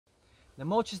The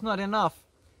mulch is not enough,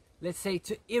 let's say,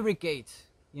 to irrigate.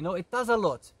 You know, it does a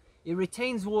lot. It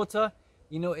retains water,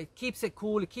 you know, it keeps it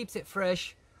cool, it keeps it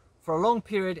fresh for a long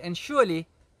period. And surely,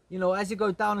 you know, as you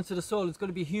go down into the soil, it's going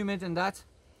to be humid and that.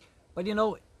 But, you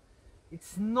know,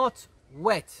 it's not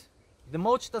wet. The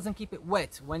mulch doesn't keep it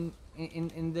wet when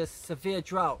in this severe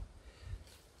drought.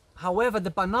 However,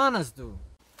 the bananas do.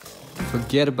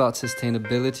 Forget about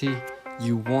sustainability.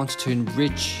 You want to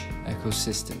enrich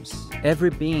ecosystems.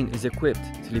 Every being is equipped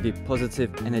to live a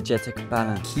positive, energetic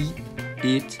balance. Keep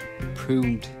it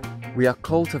pruned. We are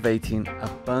cultivating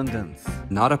abundance.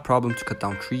 Not a problem to cut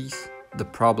down trees. The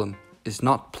problem is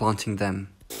not planting them.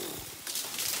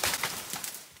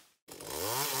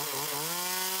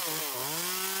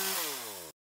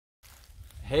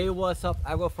 Hey, what's up,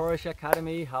 Agroforestry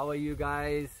Academy? How are you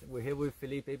guys? We're here with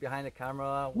Felipe behind the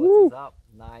camera. What's up?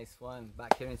 Nice one.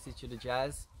 Back here in situ the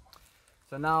jazz.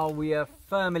 So now we are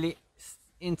firmly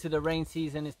into the rain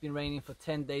season. It's been raining for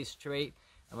 10 days straight.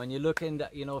 And when you look in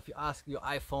that, you know, if you ask your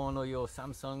iPhone or your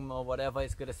Samsung or whatever,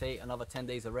 it's gonna say another 10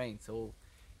 days of rain. So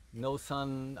no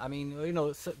sun, I mean, you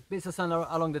know, bits of sun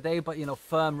along the day, but you know,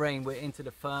 firm rain. We're into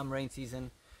the firm rain season.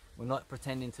 We're not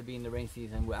pretending to be in the rain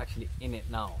season. We're actually in it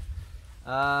now.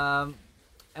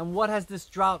 And what has this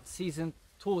drought season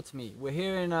taught me? We're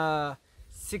here in a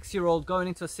 6-year-old, going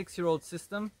into a 6-year-old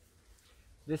system.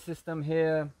 This system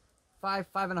here,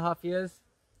 5.5 years.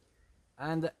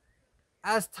 And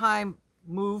as time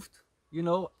moved, you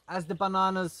know, as the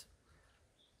bananas,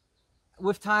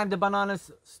 with time, the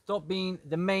bananas stopped being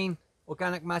the main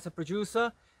organic matter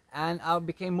producer, and I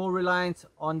became more reliant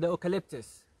on the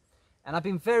eucalyptus. And I've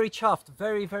been very chuffed,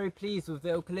 very, very pleased with the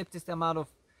eucalyptus, the amount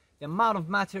of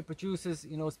matter it produces.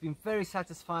 You know, it's been very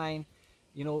satisfying.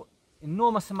 You know,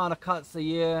 enormous amount of cuts a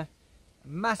year,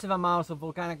 massive amounts of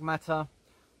organic matter.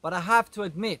 But I have to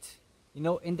admit, you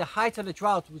know, in the height of the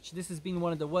drought, which this has been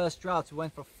one of the worst droughts, we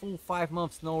went for a full 5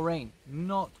 months, no rain,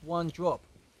 not one drop.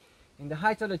 In the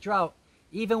height of the drought,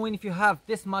 even when if you have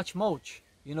this much mulch,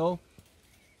 you know,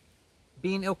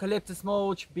 being eucalyptus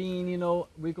mulch, being, you know,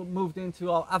 we got moved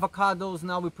into our avocados,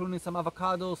 now we're pruning some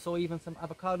avocados, so even some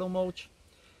avocado mulch.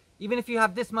 Even if you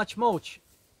have this much mulch,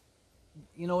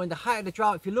 you know, in the height of the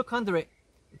drought, if you look under it,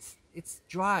 it's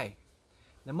dry.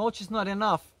 The mulch is not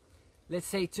enough, let's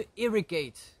say, to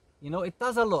irrigate. You know, it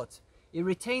does a lot. It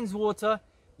retains water,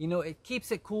 you know, it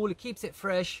keeps it cool, it keeps it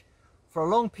fresh for a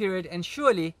long period. And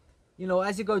surely, you know,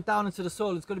 as you go down into the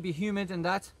soil, it's going to be humid and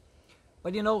that.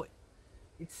 But, you know,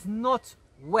 it's not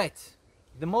wet.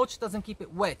 The mulch doesn't keep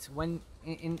it wet when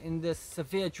in this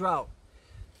severe drought.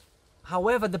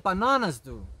 However, the bananas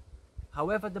do.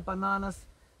 However, the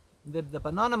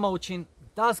banana mulching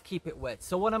does keep it wet.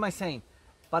 So what am I saying?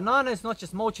 Banana is not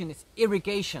just mulching, it's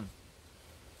irrigation.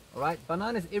 All right,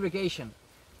 banana is irrigation.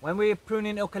 When we're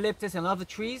pruning eucalyptus and other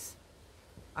trees,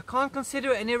 I can't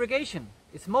consider it an irrigation.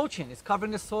 It's mulching, it's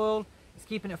covering the soil, it's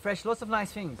keeping it fresh, lots of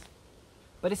nice things.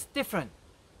 But it's different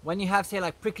when you have, say,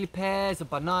 like prickly pears or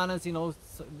bananas, you know,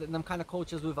 them kind of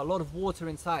cultures with a lot of water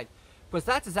inside. Because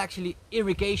that is actually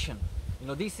irrigation. You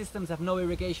know, these systems have no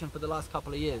irrigation for the last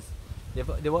couple of years.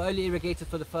 They were only irrigated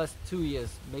for the first 2 years,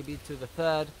 maybe to the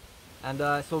third. And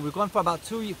so we've gone for about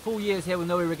 2 full years here with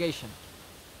no irrigation.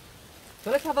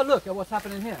 So let's have a look at what's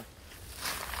happening here.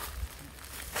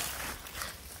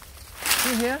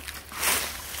 See here?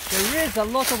 There is a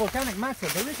lot of organic matter.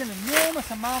 There is an enormous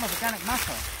amount of organic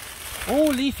matter.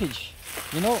 All leafage,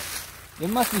 you know. There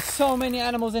must be so many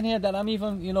animals in here that I'm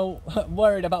even, you know,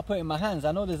 worried about putting my hands.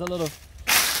 I know there's a lot of...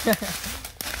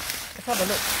 Let's have a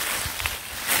look.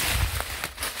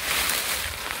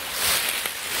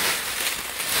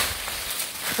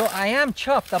 So I am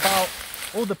chuffed about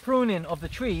all the pruning of the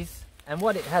trees and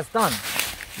what it has done.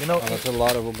 You know, that's a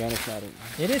lot of organic matter.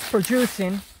 It is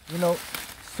producing, you know,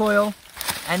 soil,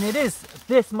 and it is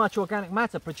this much organic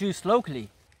matter produced locally.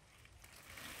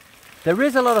 There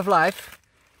is a lot of life.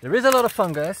 There is a lot of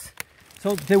fungus,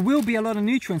 so there will be a lot of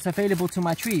nutrients available to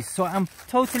my trees. So I'm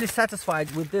totally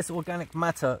satisfied with this organic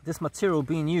matter, this material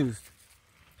being used.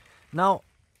 Now,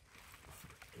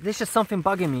 there's just something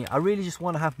bugging me. I really just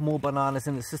want to have more bananas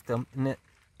in the system in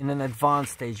an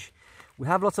advanced stage. We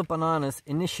have lots of bananas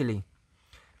initially,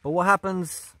 but what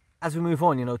happens as we move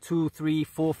on, you know, 2, 3,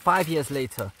 4, 5 years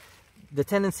later? The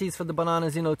tendencies for the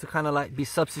bananas, you know, to kind of like be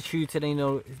substituted, and, you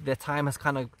know, their time has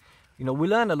kind of, you know, we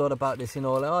learned a lot about this, you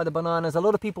know, like, oh, the bananas, a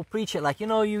lot of people preach it like, you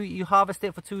know, you harvest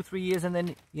it for 2, 3 years and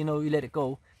then, you know, you let it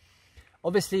go.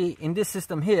 Obviously, in this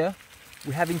system here,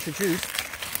 we have introduced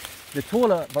the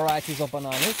taller varieties of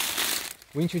bananas.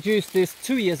 We introduced this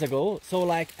 2 years ago. So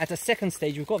like at a second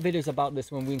stage, we've got videos about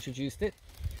this when we introduced it.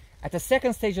 At the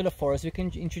second stage of the forest, we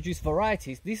can introduce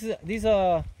varieties. These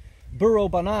are burrow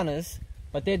bananas,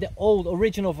 but they're the old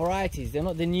original varieties. They're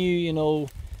not the new, you know,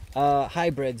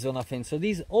 hybrids or nothing. So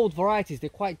these old varieties, they're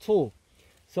quite tall.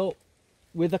 So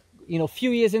with a, you know,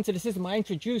 few years into the system, I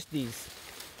introduced these,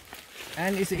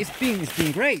 and it's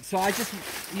been great. So I just,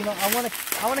 you know, I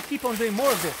want to keep on doing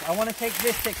more of this. I want to take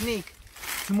this technique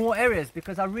to more areas,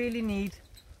 because I'm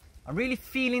really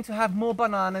feeling to have more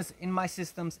bananas in my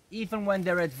systems, even when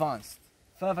they're advanced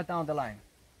further down the line.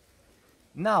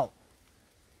 Now,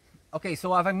 okay,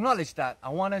 so I've acknowledged that I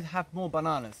want to have more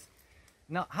bananas.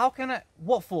 Now, how can I,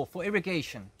 what for? For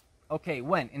irrigation. Okay,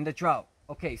 when? In the drought.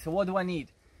 Okay, so what do I need?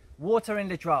 Water in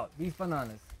the drought, these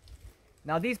bananas.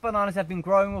 Now, these bananas have been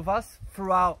growing with us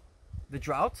throughout the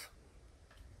drought.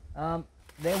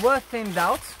 They were thinned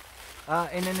out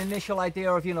in an initial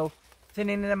idea of, you know,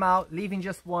 thinning them out, leaving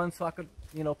just one, so I could,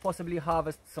 you know, possibly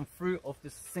harvest some fruit of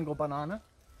this single banana.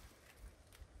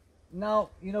 Now,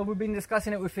 you know, we've been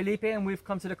discussing it with Felipe, and we've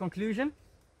come to the conclusion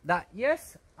that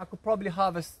yes, I could probably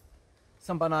harvest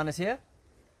some bananas here.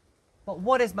 But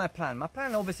what is my plan? My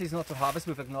plan obviously is not to harvest,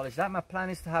 we've acknowledged that. My plan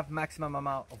is to have maximum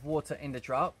amount of water in the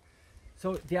drought.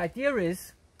 So the idea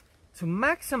is to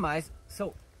maximize,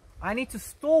 so I need to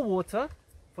store water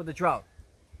for the drought.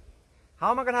 How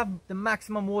am I going to have the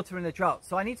maximum water in the drought?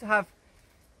 So I need to have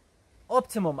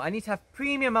optimum, I need to have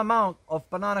premium amount of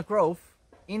banana growth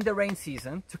in the rain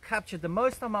season to capture the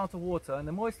most amount of water and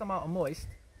the most amount of moist,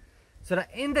 so that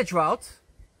in the drought,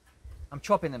 I'm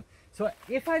chopping them. So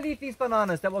if I leave these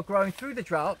bananas that were growing through the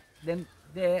drought, then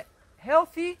they're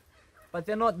healthy, but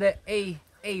they're not the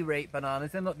A-rate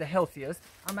bananas. They're not the healthiest.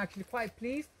 I'm actually quite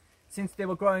pleased, since they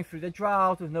were growing through the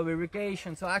drought with no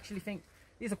irrigation. So I actually think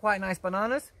these are quite nice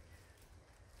bananas.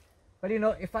 But you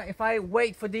know, if I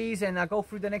wait for these and I go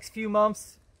through the next few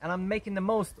months and I'm making the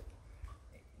most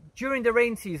during the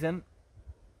rain season,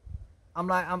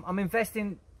 I'm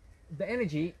investing the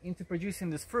energy into producing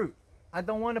this fruit. I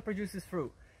don't want to produce this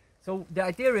fruit. So the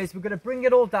idea is we're going to bring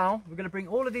it all down. We're going to bring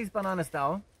all of these bananas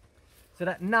down, so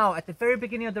that now at the very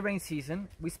beginning of the rain season,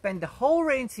 we spend the whole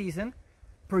rain season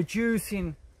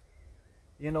producing,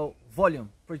 you know,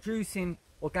 volume, producing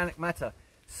organic matter,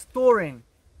 storing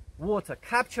water,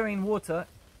 capturing water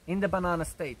in the banana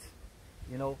state,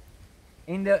 you know,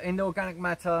 in the organic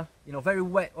matter, you know, very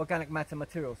wet organic matter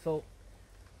material. So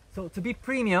to be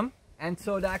premium, and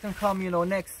so that I can come, you know,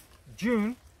 next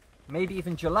June, maybe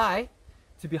even July,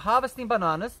 to be harvesting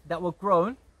bananas that were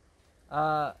grown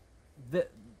the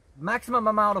maximum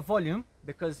amount of volume,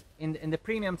 because in the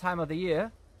premium time of the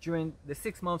year, during the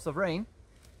 6 months of rain,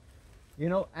 you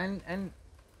know, and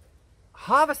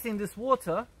harvesting this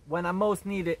water when I most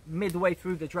need it midway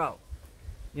through the drought.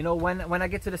 You know, when I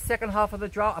get to the second half of the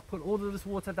drought, I put all of this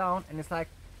water down, and it's like,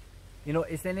 you know,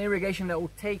 it's an irrigation that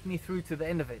will take me through to the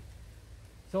end of it.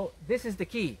 So this is the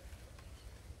key,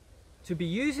 to be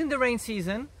using the rain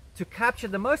season to capture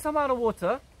the most amount of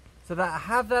water, so that I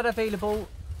have that available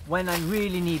when I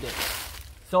really need it.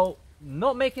 So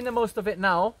not making the most of it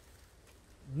now,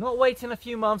 not waiting a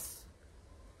few months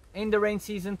in the rain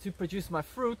season to produce my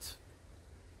fruit,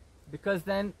 because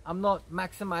then I'm not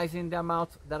maximizing the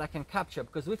amount that I can capture.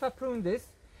 Because if I prune this,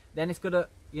 then it's gonna,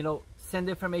 you know, send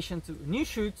information to new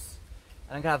shoots,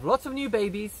 and I'm gonna have lots of new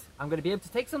babies. I'm gonna be able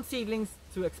to take some seedlings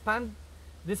to expand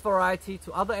this variety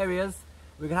to other areas.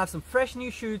 We're gonna have some fresh new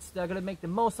shoots that are gonna make the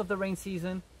most of the rain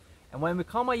season. And when we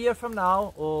come a year from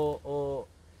now, or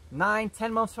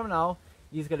 9-10 months from now,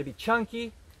 he's gonna be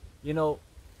chunky, you know,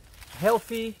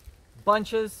 healthy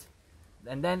bunches,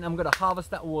 and then I'm gonna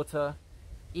harvest that water.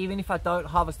 Even if I don't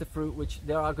harvest the fruit, which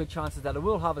there are good chances that I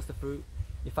will harvest the fruit,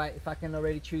 if I can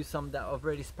already choose some that have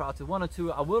already sprouted, 1 or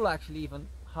 2, I will actually even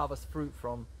harvest fruit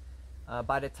from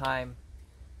by the time,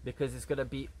 because it's gonna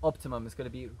be optimum. It's gonna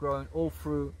be growing all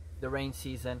through the rain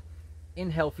season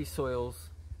in healthy soils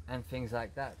and things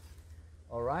like that.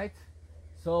 All right,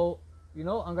 so you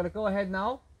know, I'm gonna go ahead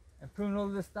now and prune all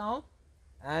this down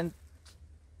and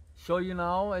show you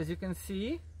now, as you can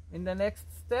see, in the next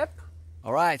step.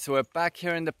 All right, so we're back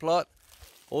here in the plot.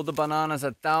 All the bananas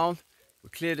are down. We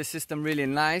cleared the system really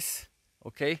nice.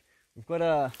 Okay, we've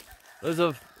got loads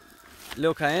of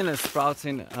leucaenas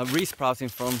sprouting, re-sprouting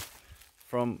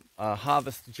from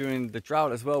harvest during the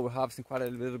drought as well. We're harvesting quite a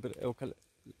little bit of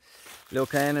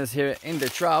leucaenas here in the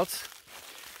drought.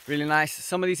 Really nice.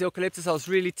 Some of these eucalyptus, I was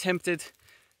really tempted.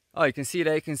 Oh, you can see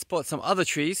there, you can spot some other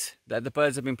trees that the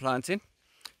birds have been planting.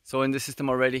 So in the system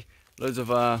already, loads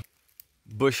of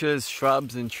bushes,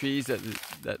 shrubs and trees that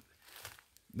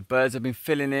the birds have been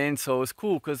filling in. So it's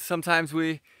cool, because sometimes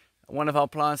one of our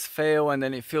plants fail and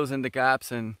then it fills in the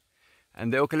gaps, and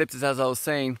the eucalyptus, as I was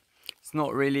saying, it's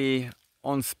not really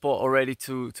on spot already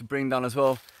to bring down as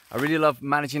well. I really love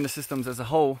managing the systems as a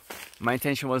whole. My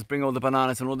intention was bring all the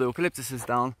bananas and all the eucalyptuses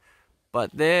down, but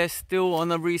they're still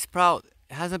on a resprout.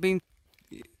 It hasn't been,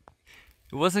 it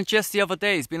wasn't just the other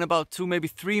day, it's been about 2, maybe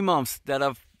 3 months that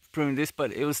I've pruned this,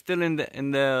 but it was still in the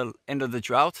end of the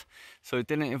drought, so it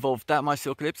didn't involve that much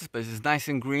eucalyptus, but it's nice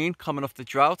and green coming off the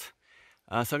drought.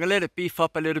 So I'm gonna let it beef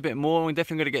up a little bit more. We're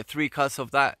definitely gonna get 3 cuts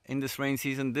of that in this rain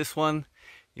season. This one,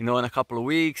 you know, in a couple of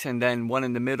weeks, and then one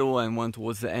in the middle and one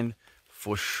towards the end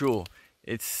for sure.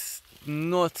 It's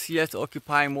not yet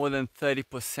occupying more than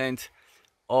 30%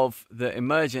 of the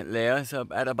emergent layer, so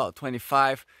at about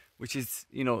 25, which is,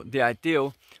 you know, the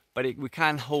ideal, but we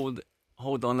can hold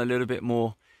on a little bit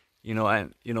more, you know,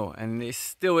 and it's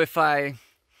still, if I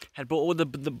had brought all the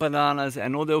bananas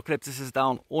and all the eucalyptuses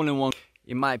down all in one,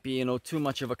 it might be, you know, too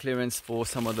much of a clearance for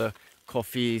some of the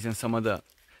coffees and some of the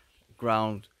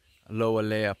ground lower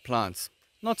layer plants.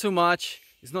 Not too much,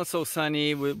 it's not so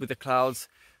sunny with the clouds,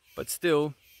 but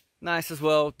still nice as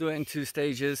well. Do it in 2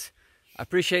 stages. I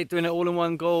appreciate doing it all in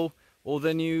one go, all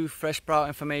the new fresh sprout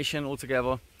information all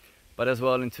together, but as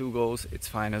well in 2 goes, it's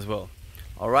fine as well.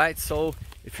 Alright, so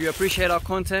if you appreciate our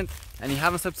content and you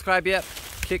haven't subscribed yet,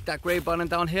 click that gray button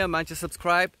down here, man, just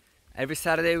subscribe. Every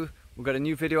Saturday we've got a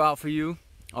new video out for you.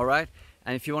 Alright,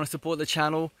 and if you want to support the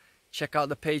channel, check out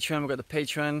the Patreon. We've got the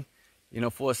Patreon, you know,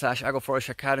 / Agroforestry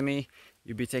Academy.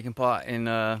 You'll be taking part in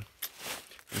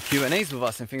Q&As with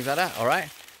us and things like that. Alright,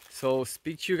 so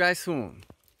speak to you guys soon.